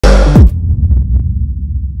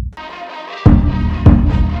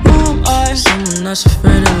that's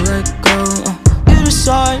afraid to let go. You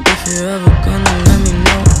decide if you're ever gonna let me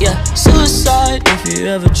know. Yeah, suicide if you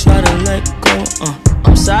ever try to let go.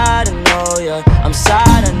 I'm sad, I know, yeah. I'm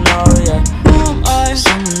sad, I know, yeah. Who am I?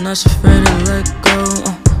 Someone that's afraid to let go.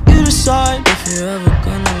 You decide if you're ever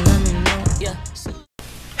gonna let me know. Yeah.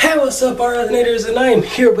 Hey, what's up, arlinators? And I am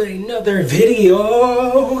here with another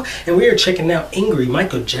video, and we are checking out Angry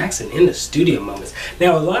Michael Jackson in the studio moments.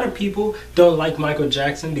 Now, a lot of people don't like Michael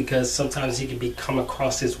Jackson because sometimes he can come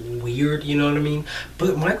across as weird, you know what I mean?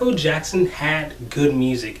 But Michael Jackson had good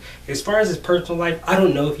music. As far as his personal life, I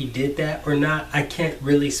don't know if he did that or not. I can't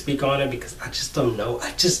really speak on it because I just don't know.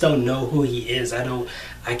 I just don't know who he is. I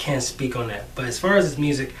can't speak on that. But as far as his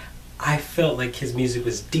music, I felt like his music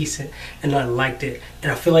was decent and I liked it,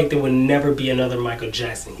 and I feel like there would never be another Michael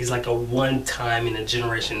Jackson. He's like a one-time in a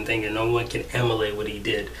generation thing and no one can emulate what he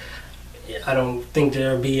did. I don't think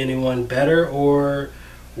there'll be anyone better or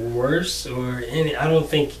worse or any. I don't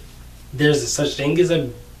think there's a such thing as a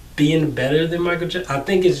being better than Michael Jackson. I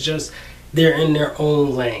think it's just they're in their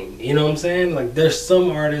own lane, you know what I'm saying? Like, there's some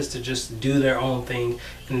artists that just do their own thing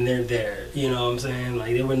and they're there, you know what I'm saying?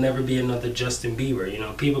 Like, there would never be another Justin Bieber, you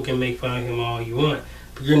know? People can make fun of him all you want,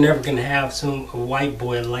 but you're never gonna have a white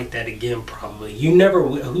boy like that again, probably. You never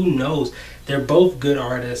will. Who knows? They're both good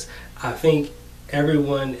artists. I think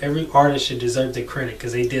every artist should deserve the credit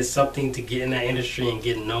because they did something to get in that industry and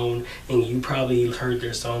get known, and you probably heard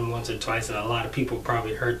their song once or twice, and a lot of people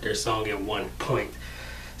probably heard their song at one point.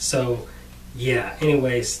 So yeah,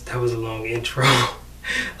 anyways, that was a long intro.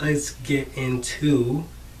 Let's get into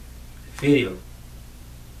the video.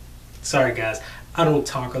 Sorry guys, I don't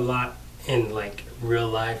talk a lot in like real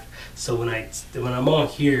life, so when I'm on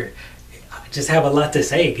here, I just have a lot to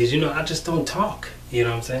say because, you know, I just don't talk, you know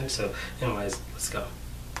what I'm saying? So anyways, let's go.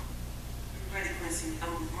 I'm ready, Quincy.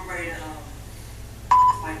 I'm ready to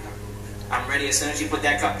Michael. I'm ready as soon as you put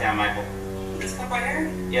that cup down, Michael. This cup right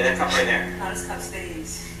here? Yeah, that cup right there. No, this cup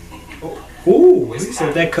stays. Ooh, he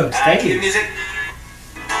said that cup stays. Cue music.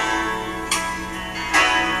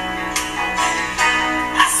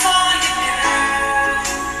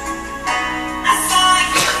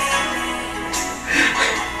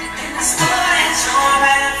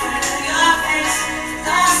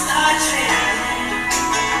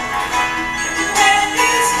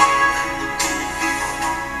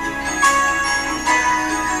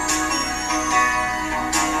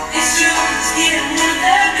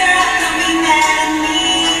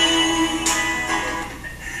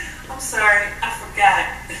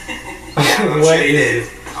 What is it?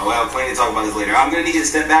 Oh, well, plenty to talk about this later. I'm going to need you to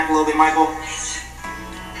step back a little bit, Michael.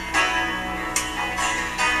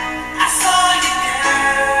 I saw you,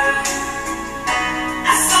 girl.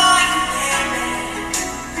 I saw you, baby.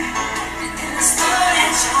 And I stood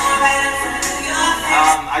at your right in front of your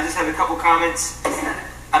face. I just have a couple comments.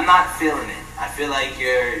 I'm not feeling it. I feel like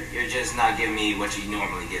you're just not giving me what you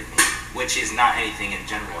normally give me, which is not anything in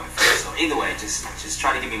general at first. So either way, just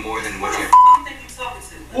try to give me more than what you're. Who think you're talking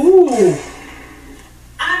to? Ooh.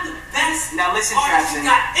 I'm the best Now listen, artist Traxon, you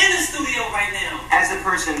got in the studio right now. as a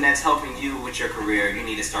person that's helping you with your career, you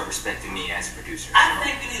need to start respecting me as a producer. I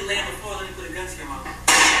think you need to lay on the floor and let me put a gun to your mouth.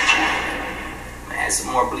 Add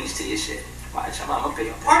some more bleach to your shit. Watch, I'm gonna pay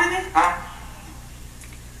you. Pardon me? Huh?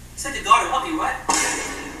 You said your daughter love you, right?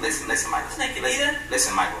 Listen, Michael. Snake Anita?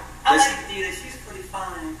 Listen, Michael. I Listen. like Anita. She's pretty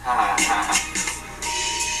fine. Ha ha ha ha.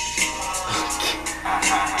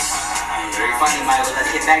 Very funny, Michael.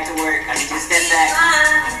 Let's get back to work. I need you to step back.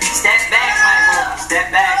 Step back, Michael.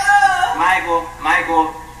 Step back.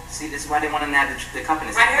 Michael. See, this is why they want him to have the cup in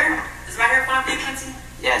his Right hand. here? Is right here fine for you, Quincy?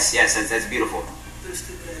 Yes, that's beautiful. Do the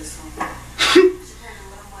stupid ass song.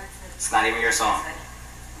 It's not even your song.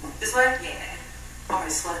 This way? Yeah.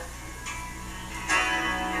 Alright, slut.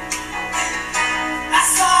 I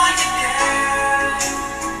saw you, girl.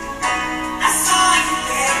 I saw you,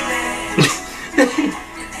 baby.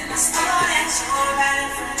 And I stood at your right in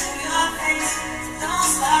front of your face. Don't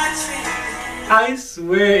start tripping. I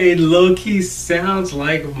swear it low-key sounds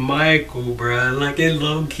like Michael, bruh. Like, it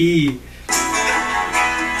low-key.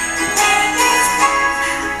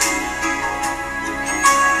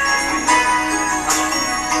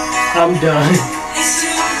 I'm done. It's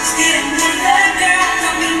true, it's getting better, girl.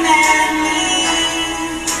 Don't be mad at me.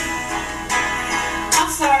 I'm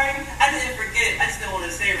sorry, I didn't forget. I just didn't want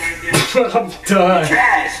to say it right there. I'm done.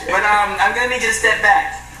 Trash. But I'm gonna need you to step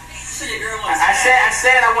back. So your girl wants I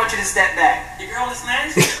said I want you to step back. Your girl wants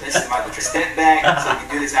smash? Listen, Michael, just step back so you can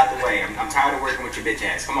do this out the way. I'm tired of working with your bitch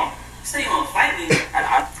ass. Come on. You say you want to fight me?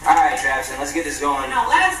 Alright, Travis, let's get this going. Now,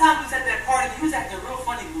 last time we was at that party, you was acting real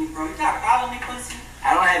funny with me, bro. You got a problem with me, Quincy?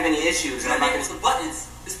 I don't have any issues. And I'm not With gonna... the buttons.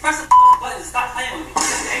 Just press the buttons. Stop playing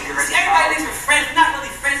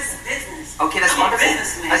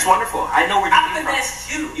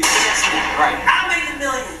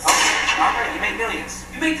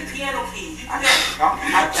harmonies. You make the piano keys. You do I'll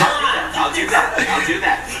that. do that. I'll do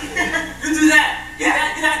that. You do that.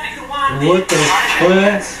 Yeah. Do that. Make the wine. What the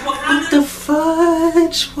fudge? What The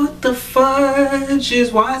fudge? What the fudge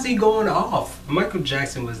is? Why is he going off? Michael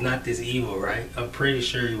Jackson was not this evil, right? I'm pretty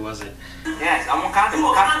sure he wasn't. Yes, I'm Wakanda.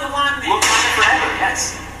 Wakanda wine man. Wakanda forever.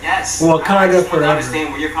 Yes. Yes. Wakanda I just want to forever.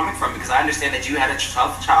 understand where you're coming from because I understand that you had a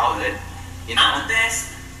tough childhood. You know. I'm the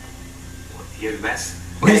best. You're the best.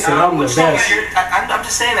 He said, I'm the What song best. is your- I'm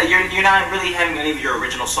just saying that you're not really having any of your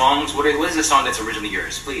original songs. What is the song that's originally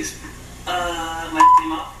yours, please? My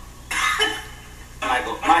name up.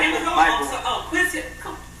 Michael. Oh, Quincy.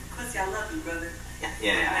 Come, Quincy, I love you, brother.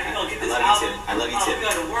 Yeah. I love you too. I love you too.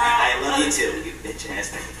 The world. I love you too. You bitch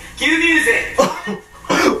ass nigga. Cue the music.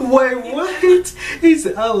 Wait, what? He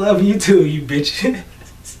said, I love you too, you bitch.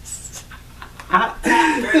 Oh,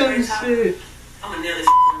 shit. I'm gonna nail this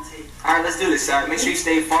on tape. All right, let's do this. Make sure you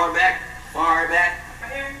stay far back. Far back.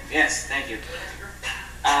 Right here. Yes, thank you.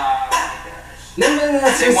 No,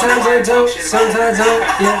 sometimes I don't, sometimes I don't,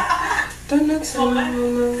 yeah.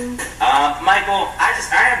 Michael, I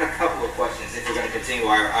have a couple of questions if we're going to continue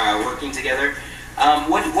our working together.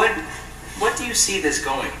 What do you see this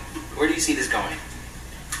going? Where do you see this going?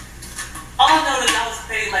 All I know is I was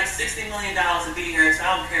paid like $60 million to be here, so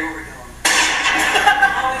I don't care where we're going.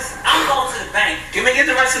 I'm going to the bank. Can we get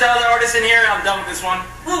the rest of the other artists in here? I'm done with this one.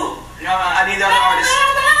 Who? No, I need the other artists.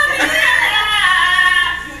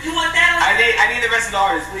 You want that? I need the rest of the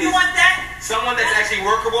artists, please. You want that? Someone that's actually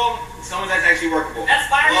workable. Someone that's actually workable. That's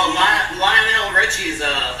fire. Well, Lionel Richie is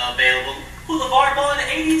available. Who, LeVar Ball in the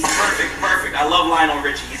 80s? Perfect. I love Lionel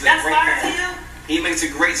Richie. He's a That's great fire to man. you? He makes a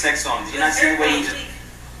great sex songs. You're not seeing the way he just.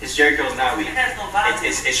 His Jerry Curl's not weak. It has no vibe.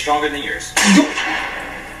 It's stronger than yours.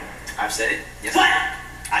 I've said it. Yes. What?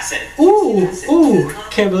 I said it. Ooh,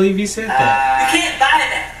 can't believe he said that. You can't buy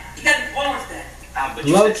that. You gotta be born with that. But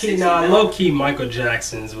you Low said key, 60 nah, mil. low key, Michael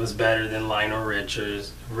Jackson's was better than Lionel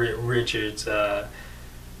Richards,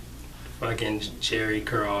 fucking Jerry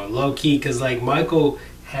Curl. Low key, cause like Michael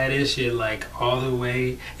had his shit like all the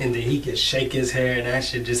way, and then he could shake his hair, and that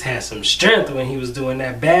shit just had some strength when he was doing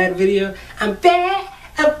that Bad video. I'm bad,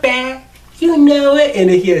 you know it, and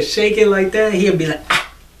then he'll shake it like that. He'll be like,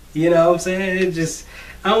 ah, you know what I'm saying? It just,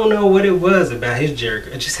 I don't know what it was about his Jerry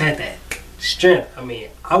Curl. It just had that strength. I mean,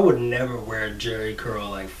 I would never wear a Jerry Curl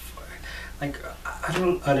like I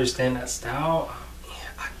don't understand that style.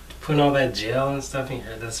 Putting all that gel and stuff in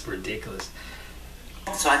here, that's ridiculous.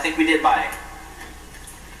 So I think we did buy it.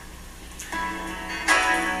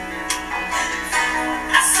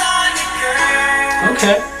 I saw you, girl.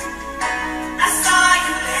 Okay. I saw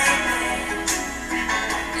you, baby.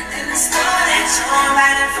 And I saw that you're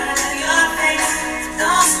right in front of your face.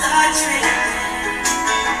 Don't start tripping.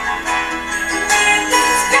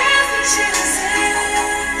 These girls are choosing.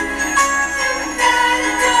 You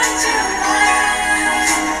gotta do what you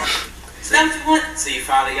want. So that's what you want? So you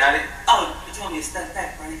finally got it? Oh, but you want me to step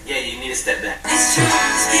back, right? Yeah, you need to step back. It's true.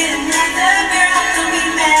 It's getting another girl. Don't be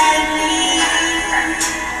mad at me.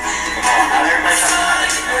 Come on, now everybody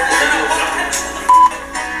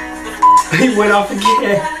He went off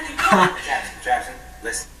again. Jackson,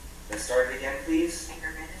 let's start it again, please.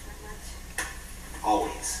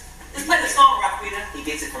 Always. Let's play the song, Rockwita. He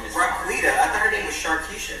gets it from his Rockwita, I thought her name was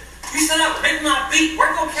Sharkeisha. You set up, make my beat.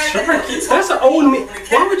 We're gonna carry that. Sharkeisha, that's an old meme.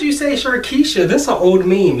 Why would you say Sharkeisha? That's an old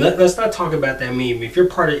meme. Let's not talk about that meme. If you're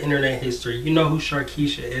part of internet history, you know who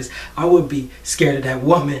Sharkeisha is. I would be scared of that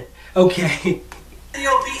woman. Okay.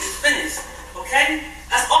 Your beat is finished, okay?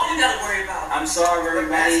 That's all you gotta worry about. I'm sorry,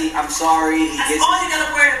 everybody. I'm sorry. He That's gets all you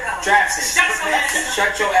gotta worry about. Jackson, Shut your ass up.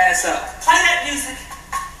 shut your ass up. Play that music,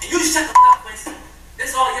 and you shut the fuck up, Quincy.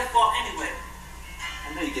 It's all your fault anyway.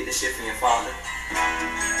 I know you get this shit from your father.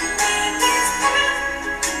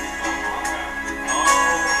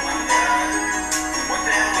 What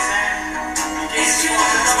the hell was that? It's true.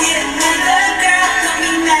 It's getting another girl. Don't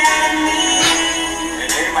be mad at me.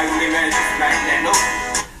 And everybody gonna get mad at you for backing that note.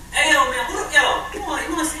 Hey, yo, man.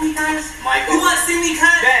 You wanna see me, guys? Michael. You wanna see me,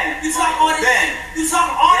 guys? Ben. You talk all this. Ben. You talk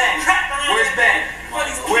all Ben. this crap behind Where's me. Ben?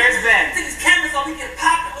 Where's Ben? Think his cameras on, we get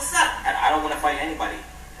popped. What's up? I don't want to fight anybody.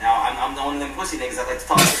 Now, I'm one of them pussy niggas that like to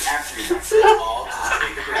talk shit after you. All just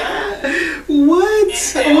take a break. What?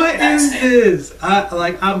 Inhale, What is exhale. this?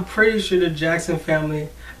 I'm pretty sure the Jackson family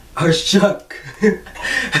are shook. Dude.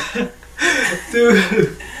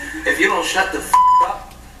 If you don't shut the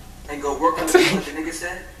up and go work on the what the nigga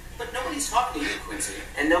said, But nobody's talking to you, Quincy.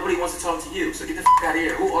 and nobody wants to talk to you, so get the out of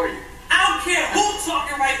here. Who are you? I don't care who's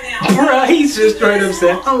talking right now. Bruh, he's just straight up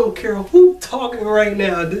saying, I don't care who talking right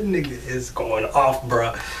now. This nigga is going off,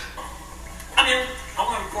 bruh. I mean, I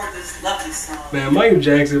want to record this lovely song. Man, Michael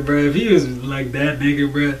Jackson, bro, if he was like that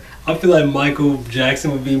nigga, bro, I feel like Michael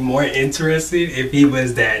Jackson would be more interested if he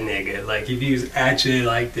was that nigga. Like, if he was actually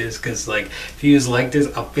like this, because, like, if he was like this,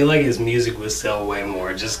 I feel like his music would sell way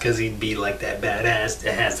more just because he'd be like that badass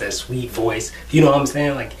that has that sweet voice. You know what I'm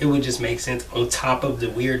saying? Like, it would just make sense on top of the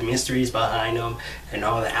weird mysteries behind him and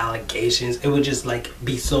all the allegations. It would just, like,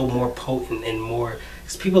 be so more potent and more...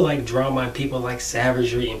 Because people like drama and people like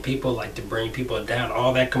savagery and people like to bring people down.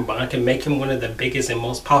 All that combined can make him one of the biggest and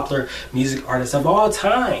most popular music artists of all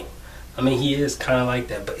time. I mean, he is kind of like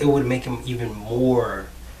that, but it would make him even more...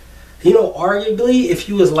 You know, arguably, if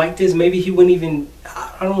he was like this, maybe he wouldn't even...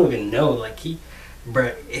 I don't even know. Like, he...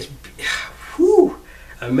 Bruh, it's... Whew.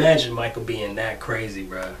 Imagine Michael being that crazy,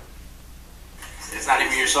 bruh. It's not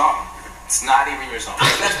even your song. It's not even your song.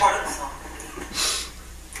 The best part of the song.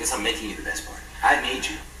 Because I'm making you the best part. I made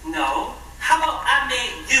you. No. How about I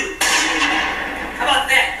made you? How about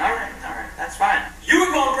that? Alright, that's fine. You were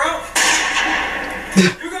going broke.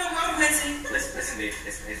 You were going broke, Quincy. Listen, Dave.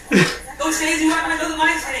 Listen. Those shades, you aren't gonna go to my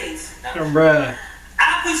shades. Bruh.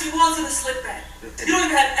 I put you onto the slick back. You don't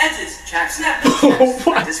even have edges. Jackson. Snap.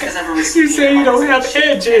 What? This guy's never You received say you don't have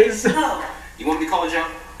edges. No. You want me to call Joe?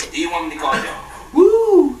 Do you want me to call Joe?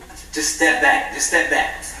 Woo! Just step back.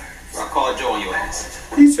 Or I'll call Joe on your ass.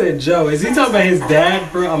 He said Joe. Is he talking about his dad,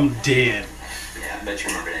 bro? I'm dead. Yeah, I bet you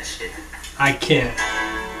remember that shit. I can't.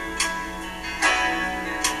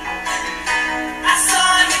 I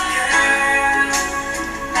saw you, girl.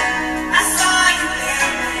 I saw you,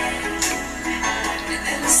 baby. And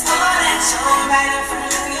then the store that shone right in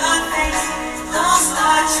front of your face. Don't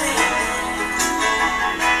start tripping.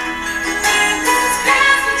 This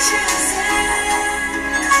girl's what you said.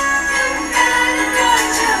 You gotta go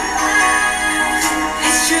to your mind.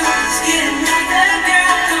 It's true, it's getting like the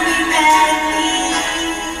girl, don't be mad at me.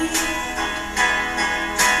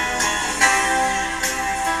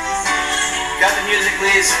 Cut the music,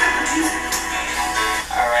 please.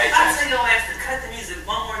 Alright, I'll Jackson. tell your ass to cut the music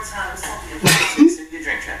one more time. It's gonna be a Sip your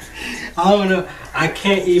drink, Jackson. I don't know. I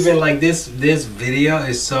can't even, like, this video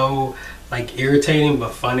is so, like, irritating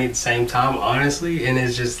but funny at the same time, honestly. And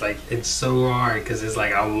it's just, like, it's so hard because it's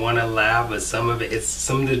like I want to laugh, but some of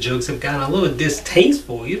the jokes have gotten a little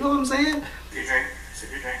distasteful. You know what I'm saying?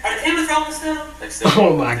 Sip your drink. Are the cameras rolling still? Like still.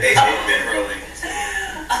 Oh my They've God. been rolling.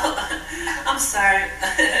 I'm sorry.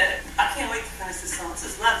 I can't wait to finish this song. This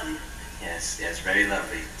is lovely. Yes, very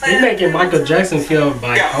lovely. They're making Michael Jackson feel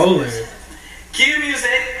bipolar. Cue music.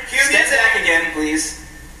 Step back again, please.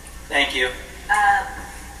 Thank you.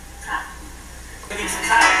 Give me some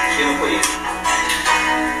time. Sheila, please.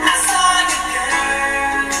 I saw you, girl.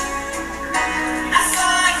 I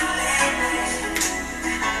saw you, baby.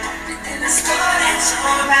 In the store that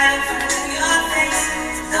shone right in front of your face.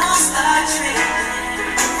 Don't start tripping.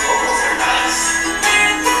 Vocals are nice.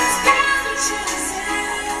 This girl's what you said.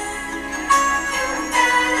 You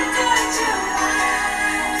gotta go to your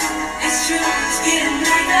mind. It's true, it's getting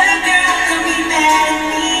like the girl, don't be mad at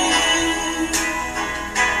me.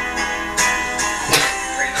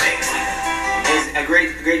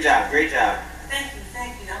 Great job. Thank you.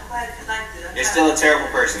 I'm glad you liked it. You're still a terrible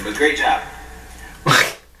person, but great job.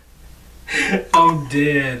 I'm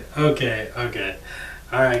dead. Okay.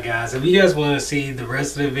 Alright, guys. If you guys want to see the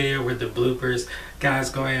rest of the video with the bloopers, guys,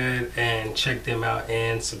 go ahead and check them out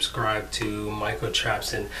and subscribe to Michael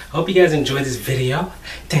Trapson. I hope you guys enjoyed this video.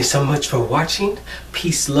 Thanks so much for watching.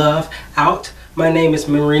 Peace, love, out. My name is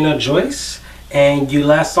Marina Joyce, and you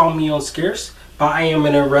last saw me on Scarce, but I am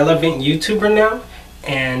an irrelevant YouTuber now,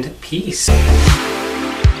 and peace.